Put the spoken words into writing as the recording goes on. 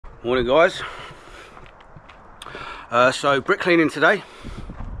Morning guys. So brick cleaning today.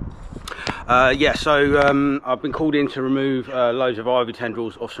 I've been called in to remove loads of ivy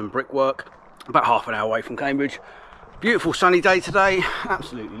tendrils off some brickwork about half an hour away from Cambridge. Beautiful sunny day today,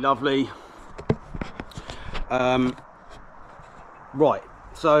 absolutely lovely. Right,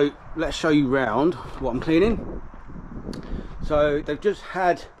 so let's show you round what I'm cleaning. So they've just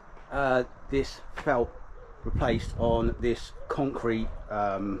had this felt replaced on this concrete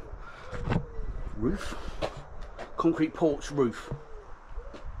roof, concrete porch roof,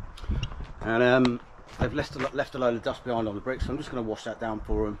 and they've left a load of dust behind on the bricks, so I'm just going to wash that down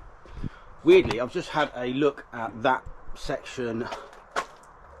for them. Weirdly, I've just had a look at that section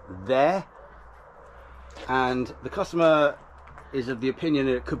there, and the customer is of the opinion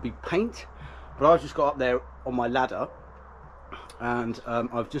that it could be paint, but I've just got up there on my ladder and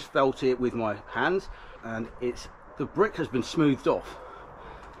I've just felt it with my hands, and the brick has been smoothed off.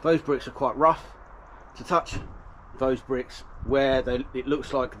 Those bricks are quite rough to touch. Those bricks where it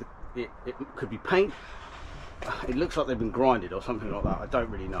looks like it could be paint, it looks like they've been grinded or something like that. I don't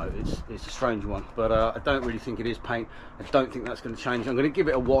really know, it's a strange one, but I don't really think it is paint. I don't think that's going to change. I'm going to give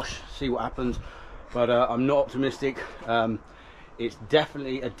it a wash, see what happens, but I'm not optimistic. It's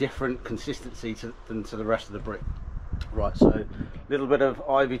definitely a different consistency than to the rest of the brick. Right, so a little bit of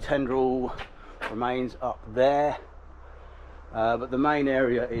ivy tendril remains up there, but the main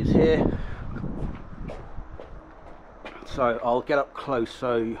area is here. So I'll get up close,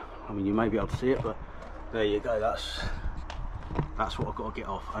 so I mean you may be able to see it, but there you go, that's what I've got to get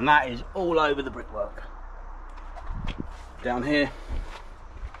off, and that is all over the brickwork down here.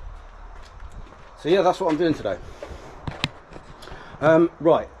 So yeah, that's what I'm doing today.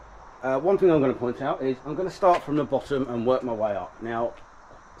 Right, one thing I'm going to point out is I'm going to start from the bottom and work my way up. Now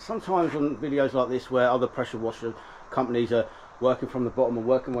sometimes on videos like this where other pressure washer companies are working from the bottom and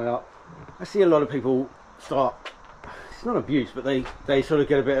working way up, I see a lot of people start, it's not abuse, but they sort of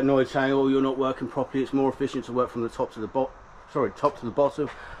get a bit annoyed saying, oh, you're not working properly, it's more efficient to work from the top to the bottom.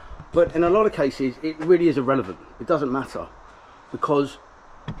 But in a lot of cases it really is irrelevant. It doesn't matter, because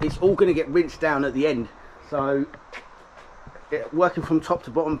it's all going to get rinsed down at the end. So working from top to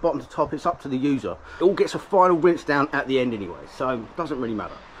bottom, bottom to top, it's up to the user. It all gets a final rinse down at the end anyway, so it doesn't really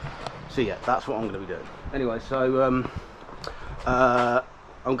matter. So yeah, that's what I'm going to be doing. Anyway, so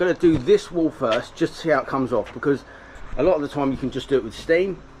I'm going to do this wall first, just to see how it comes off, because a lot of the time you can just do it with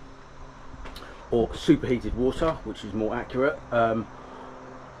steam or superheated water, which is more accurate.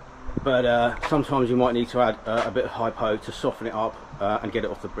 But sometimes you might need to add a bit of hypo to soften it up and get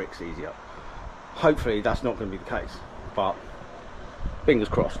it off the bricks easier. Hopefully that's not going to be the case, but fingers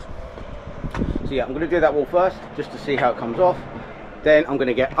crossed. So yeah, I'm going to do that wall first, just to see how it comes off. Then I'm going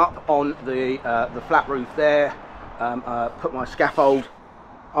to get up on the flat roof there, put my scaffold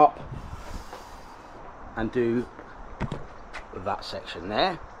up and do that section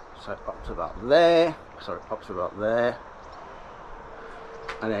there. So up to about there, sorry, up to about there,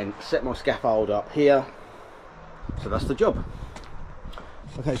 and then set my scaffold up here. So that's the job.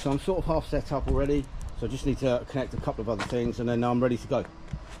 Okay, so I'm sort of half set up already, so I just need to connect a couple of other things and then I'm ready to go.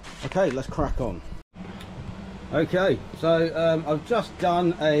 Okay, let's crack on. Okay, so I've just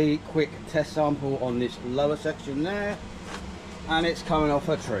done a quick test sample on this lower section there, and it's coming off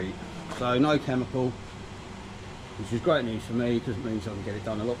a treat, so no chemical, which is great news for me because it means I can get it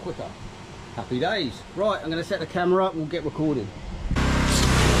done a lot quicker. Happy days. Right, I'm going to set the camera up and we'll get recording.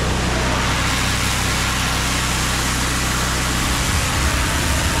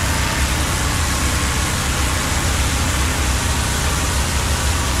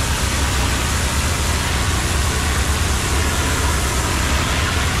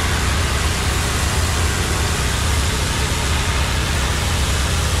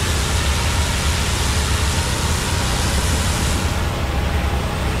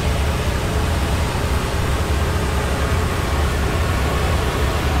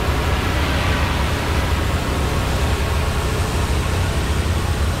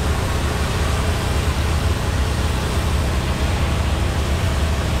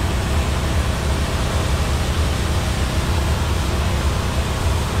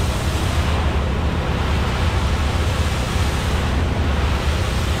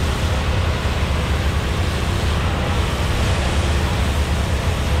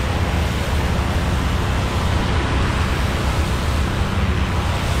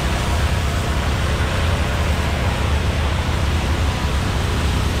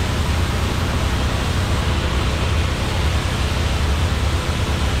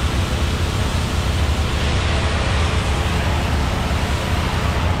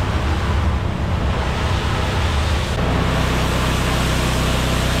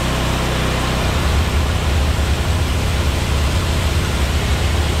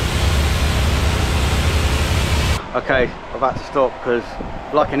 Okay, I've had to stop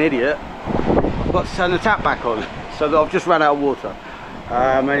because, like an idiot, I've got to turn the tap back on, so that I've just run out of water.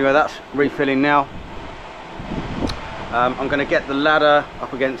 Anyway, that's refilling now. I'm going to get the ladder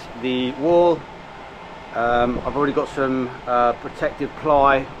up against the wall. I've already got some protective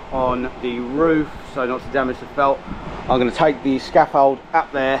ply on the roof so not to damage the felt. I'm going to take the scaffold up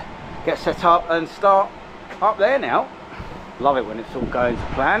there, get set up and start up there now. Love it when it's all going to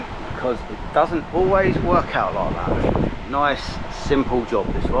plan, because it doesn't always work out like that. Nice simple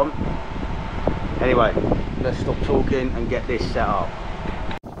job, this one. Anyway, let's stop talking and get this set up.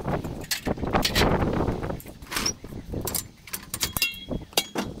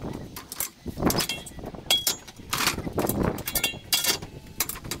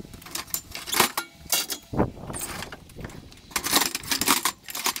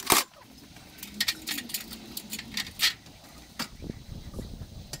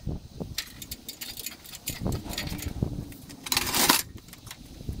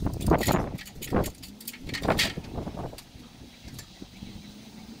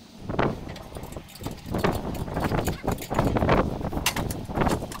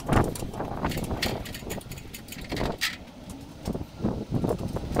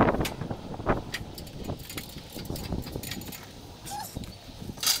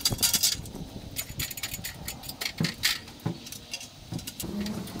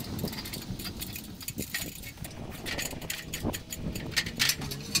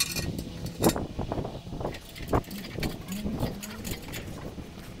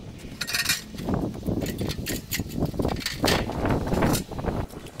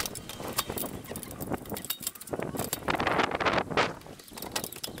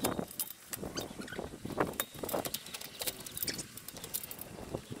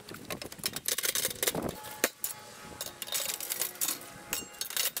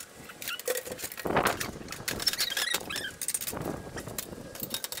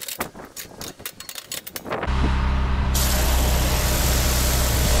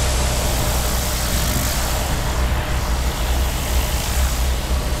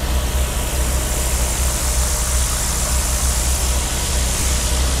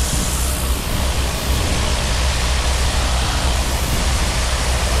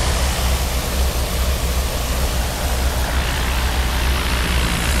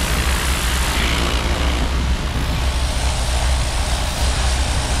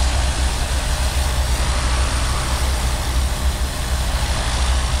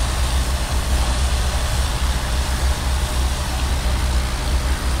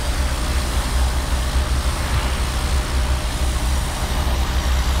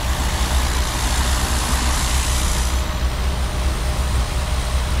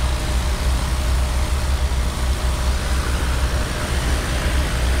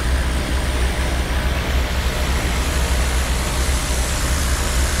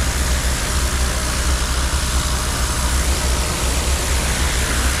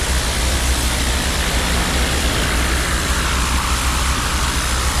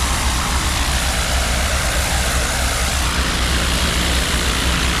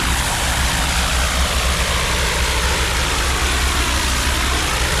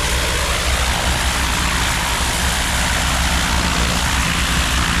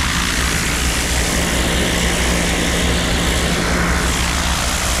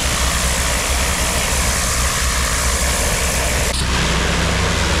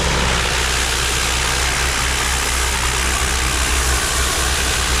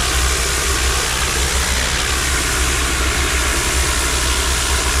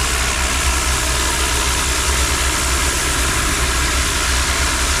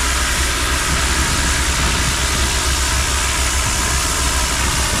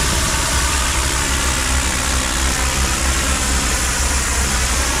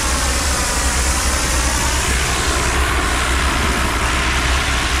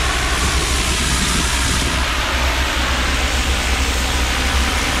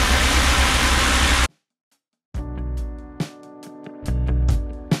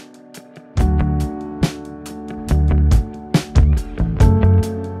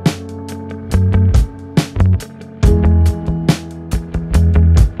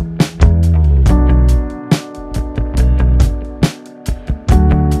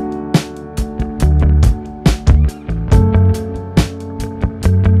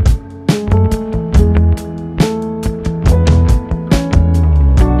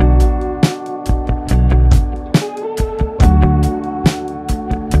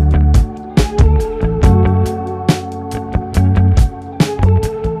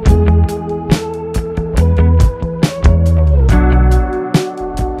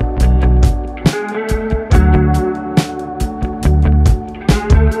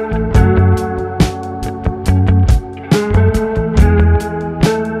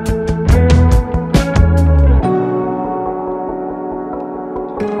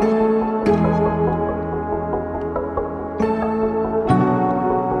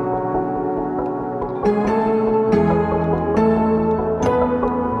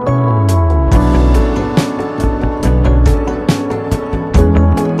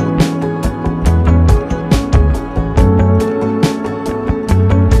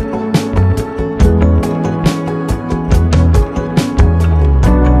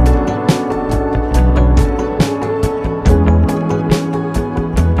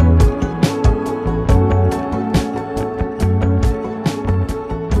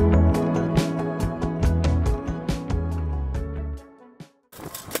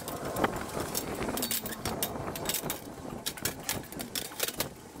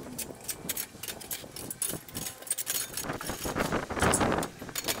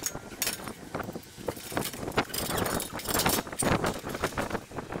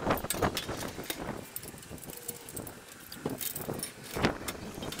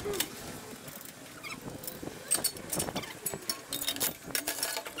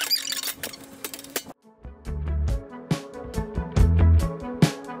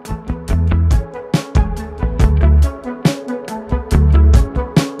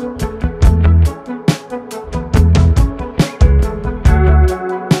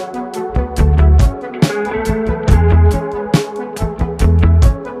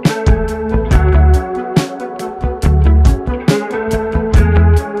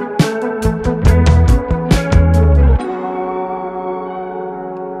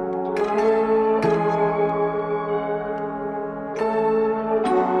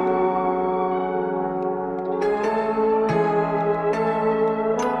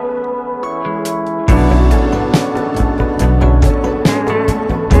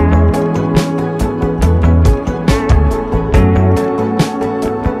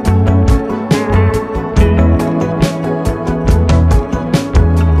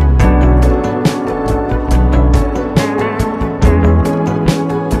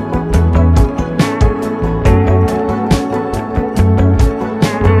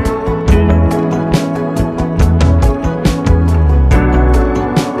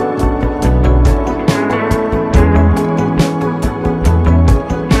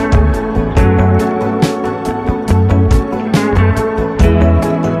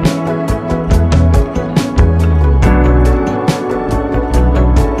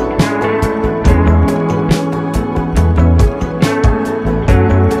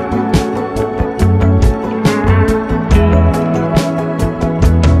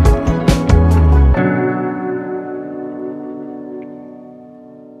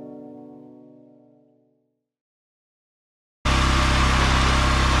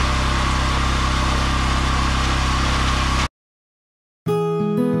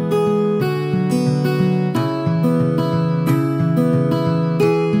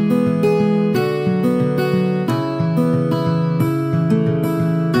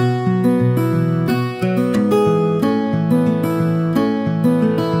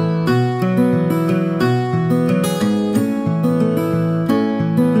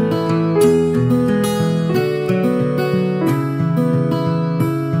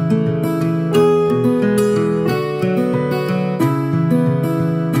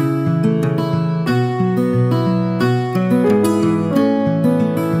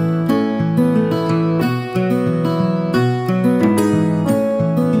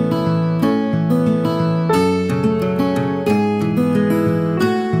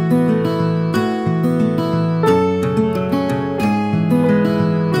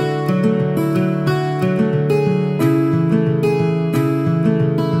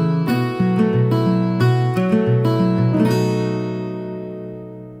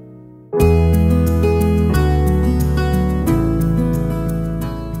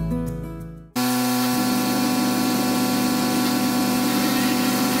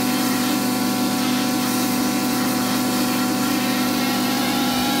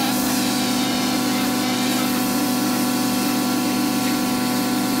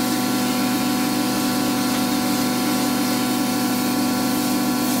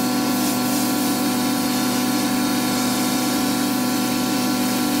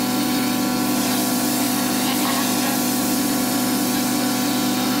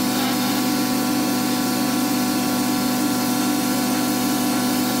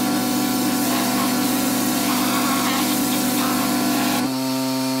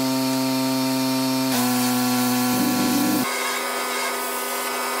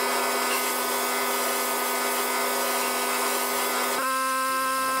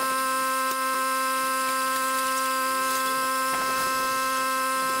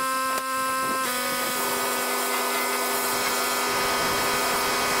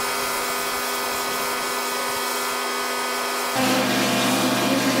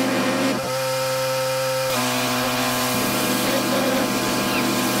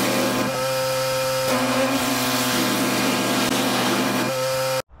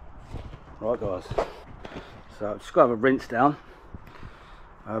 Alright guys, so just got to have a rinse down,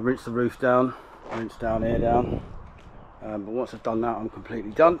 rinse the roof down, rinse down here down, but once I've done that I'm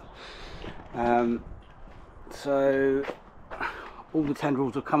completely done. So all the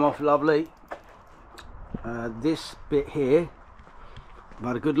tendrils have come off lovely. This bit here, I've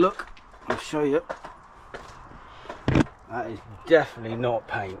had a good look, I'll show you. That is definitely not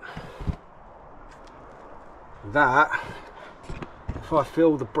paint. That, if I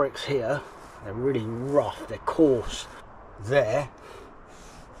feel the bricks here, they're really rough, they're coarse. There,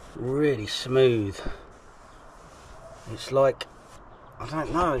 really smooth. It's like, I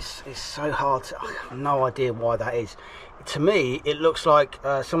don't know, it's so hard to, I have no idea why that is. To me, it looks like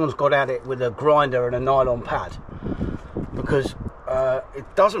someone's got at it with a grinder and a nylon pad, because it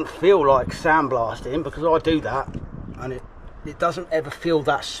doesn't feel like sandblasting, because I do that, and it doesn't ever feel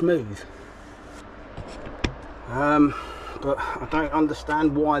that smooth. But I don't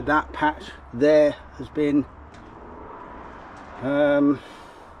understand why that patch there has been, I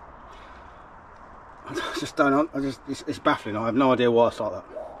just don't, it's baffling. I have no idea why it's like that.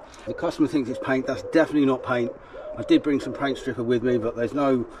 The customer thinks it's paint. That's definitely not paint. I did bring some paint stripper with me, but there's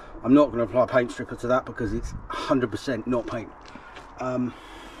no, I'm not going to apply paint stripper to that because it's 100% not paint.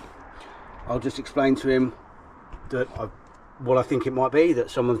 I'll just explain to him that what I think it might be,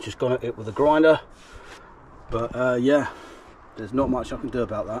 that someone's just gone at it with a grinder. But yeah, there's not much I can do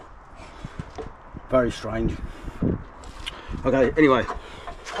about that. Very strange. Okay, anyway,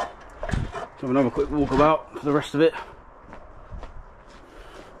 so have another quick walk about for the rest of it.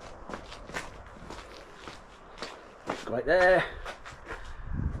 Right there.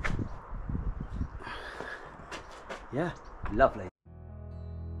 Yeah, lovely.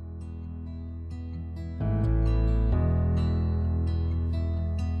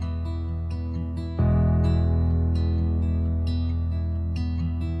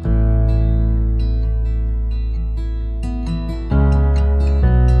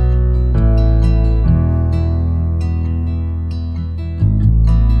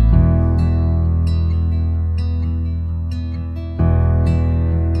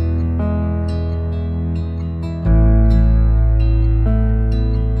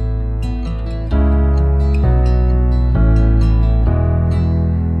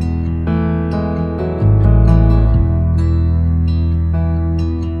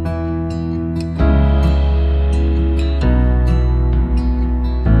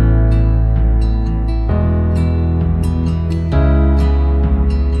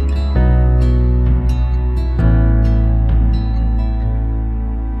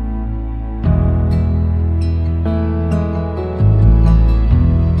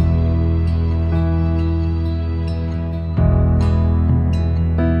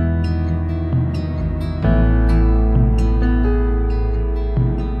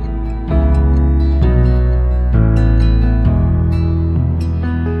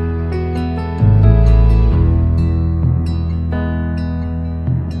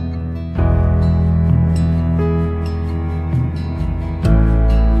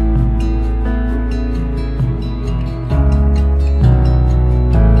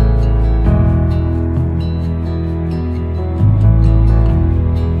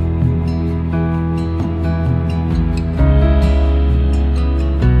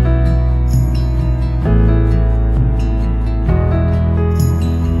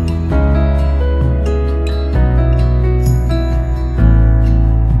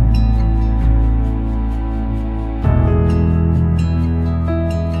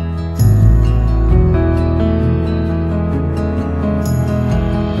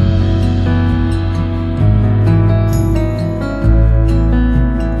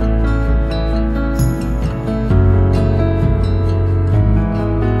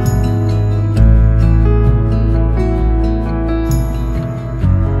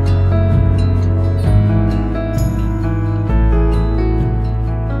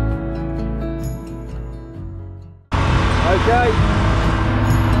 Okay,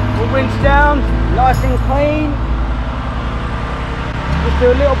 we'll rinse down, nice and clean. Just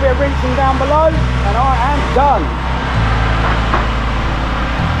do a little bit of rinsing down below and I am done.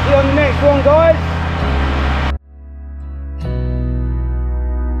 See you on the next one, guys.